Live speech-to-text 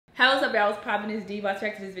What's up, y'all? What's poppin'? It's D. About to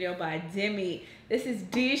react to this video by Demi. This is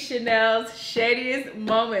DEE Chanel's Shadiest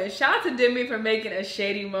Moment. Shout out to Demi for making a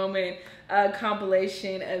shady moment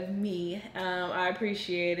compilation of me. I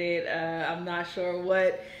appreciate it. I'm not sure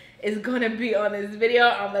what is gonna be on this video.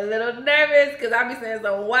 I'm a little nervous because I be saying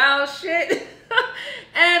some wild shit.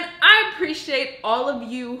 And I appreciate all of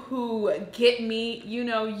you who get me. You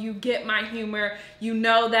know, you get my humor. You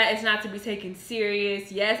know that it's not to be taken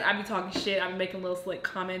serious. Yes, I be talking shit. I be making little slick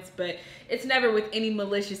comments, but it's never with any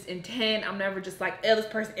malicious intent. I'm never just like, oh, this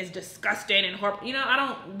person is disgusting and horrible. You know, I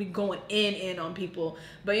don't be going in on people.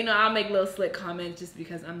 But, you know, I'll make little slick comments just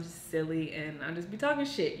because I'm just silly and I just be talking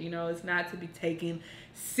shit. You know, it's not to be taken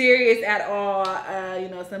serious at all. You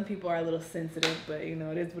know, some people are a little sensitive, but, you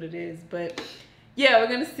know, it is what it is. But yeah, we're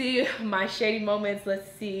gonna see my shady moments.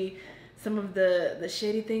 Let's see some of the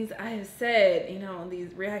shady things I have said, you know, on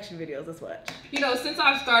these reaction videos. Let's watch. You know, since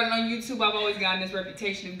I've started on YouTube, I've always gotten this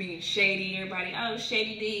reputation of being shady. Everybody, oh,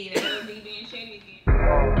 shady D, that D being shady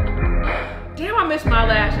again. Damn, I miss my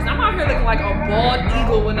lashes. I'm out here looking like a bald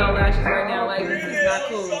eagle with no lashes right now. Like, this is not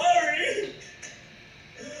cool.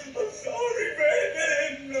 I'm sorry,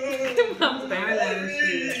 baby. I'm My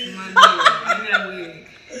lashes, my wig, my wig.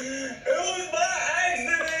 It was my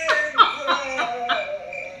accident.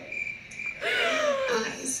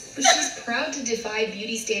 Eyes. But she's proud to defy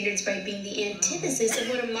beauty standards by being the antithesis of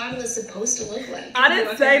what a model is supposed to look like. I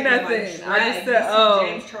didn't say nothing. I just said, oh.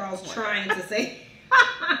 James Charles trying to say.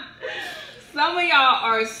 Some of y'all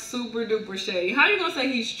are super duper shady. How you gonna say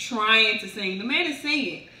he's trying to sing? The man is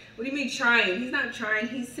singing. What do you mean trying? He's not trying,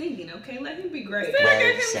 he's singing, okay? Let him be great.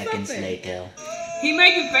 12 seconds later. He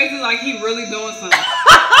making faces like he really doing something.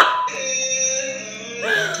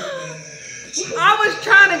 I was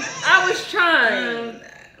trying.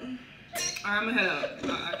 Alright, I'm gonna head up.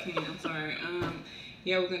 I can't, I'm sorry.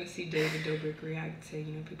 Yeah, we're gonna see David Dobrik react to,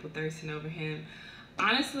 you know, people thirsting over him.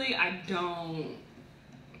 Honestly, I ain't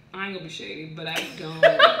gonna be shady, but I don't.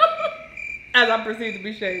 As I proceed to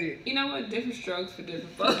be shady. You know what? Different strokes for different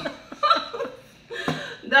folks.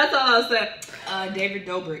 That's all I'll say. David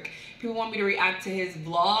Dobrik. People want me to react to his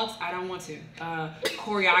vlogs. I don't want to.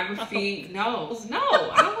 Choreography. No, I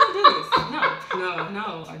don't want to do this.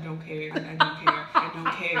 No, I don't care. I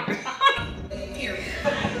don't care.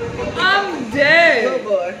 I'm dead. Little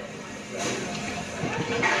boy.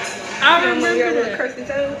 I remember that. Cursing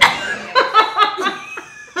toe.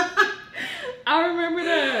 I remember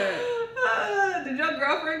that. Did your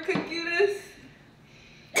girlfriend cook you this?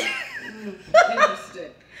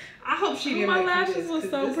 Interesting. I hope she didn't. My make lashes you this, was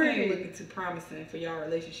so this pretty. ain't looking too promising for y'all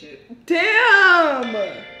relationship. Damn.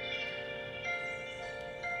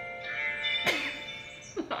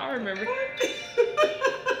 I remember.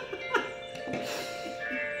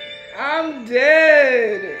 I'm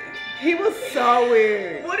dead. He was so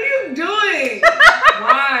weird. What are you doing?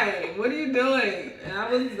 Why? What are you doing?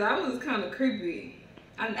 That was kind of creepy.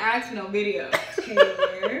 I didn't ask for no video.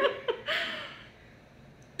 Taylor.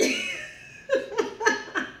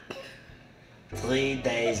 3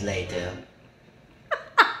 days later.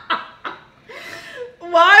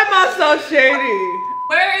 Why am I so shady?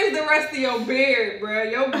 Where is the rest of your beard, bro?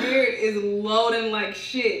 Your beard is loading like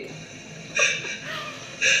shit.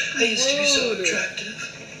 I used to be so attractive.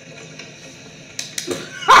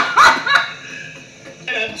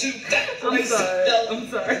 And I'm too fat for I'm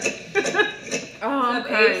sorry. Oh,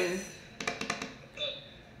 okay.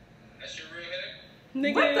 That's your real hair?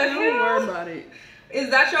 Nigga, What the don't hell? worry about it. Is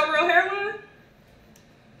that your real hairline?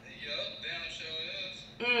 Yup, damn sure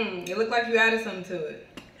is. It looked like you added something to it.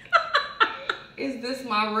 Is this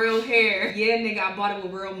my real hair? Yeah, nigga, I bought it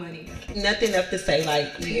with real money. Nothing enough to say,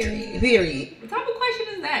 like, period. What type of question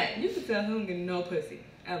is that? You can tell him getting no pussy,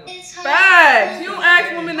 ever. Facts. You don't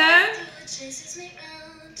ask women that.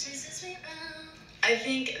 I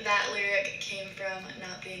think that lyric came from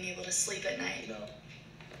not being able to sleep at night. No.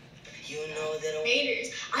 You know that.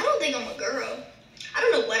 Haters. I don't think I'm a girl. I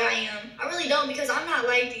don't know what I am. I really don't, because I'm not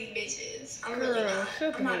like these bitches. I'm really Girl, not.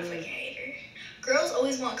 shut I'm not a the fucking hater. Girls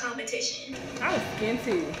always want competition. I was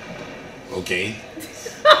skinty. Okay.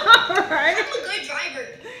 Right? I'm a good driver.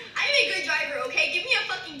 I'm a good driver, okay? Give me a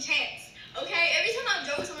fucking chance, okay? Every time I've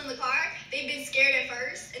drove someone in the car, they've been scared at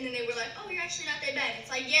first, and then they were like, oh, you're actually not that bad. It's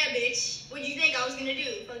like, yeah, bitch. What'd you think I was gonna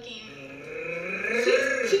do? Fucking...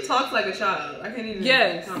 She talks like a child. I can't even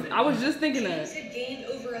comment. I was just thinking that. James had gained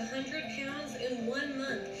over 100 pounds in 1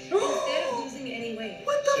 month instead of losing any weight.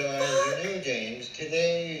 What the So as you know, James,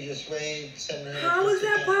 today you just weighed 750 How is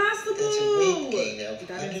that pounds. possible? That's a weight gain of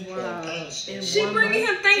That is 112 wild. pounds. In She 1 bringing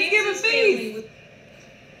month. him Thanksgiving James's family feast.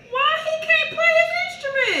 Why he can't play his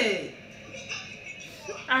instrument?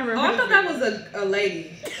 I remember. Oh, I thought that was a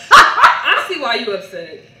lady. I see why you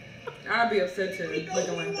upset. I'd be upset too,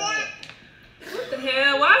 looking like that. What the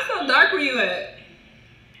hell? Why is it so dark where you at?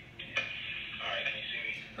 Alright, can you see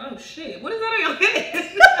me? Oh shit, what is that on your head?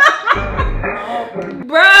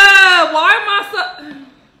 Bruh, why am I so...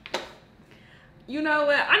 You know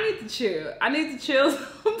what? I need to chill. I need to chill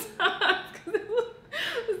sometimes.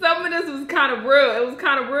 Some of this was kind of rude. It was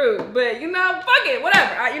kind of rude. But, you know, fuck it.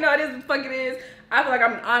 Whatever. You know, it is what the fuck it is. I feel like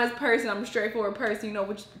I'm an honest person. I'm a straightforward person. You know,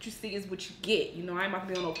 what you see is what you get. You know, I ain't about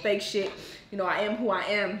to be on no fake shit. You know, I am who I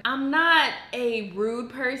am. I'm not a rude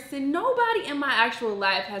person. Nobody in my actual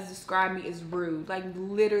life has described me as rude. Like,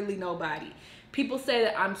 literally nobody. People say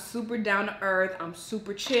that I'm super down to earth. I'm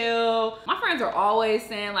super chill. My friends are always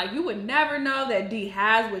saying, like, you would never know that D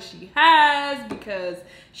has what she has because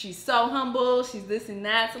she's so humble. She's this and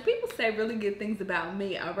that. So people say really good things about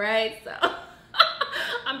me, all right? So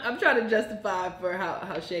I'm trying to justify for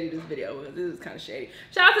how shady this video was. It was kind of shady.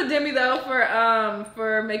 Shout out to Demi though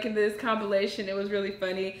for making this compilation. It was really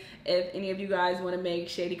funny. If any of you guys want to make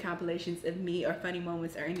shady compilations of me or funny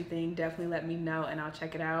moments or anything, definitely let me know and I'll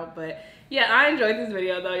check it out. But yeah, I enjoyed this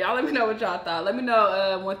video though. Y'all let me know what y'all thought. Let me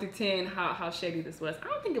know 1 through 10 how shady this was. I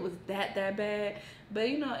don't think it was that bad, but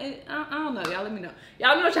you know, I don't know. Y'all let me know.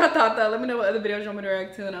 Y'all know what y'all thought though. Let me know what other videos you want me to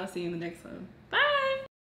react to, and I'll see you in the next one.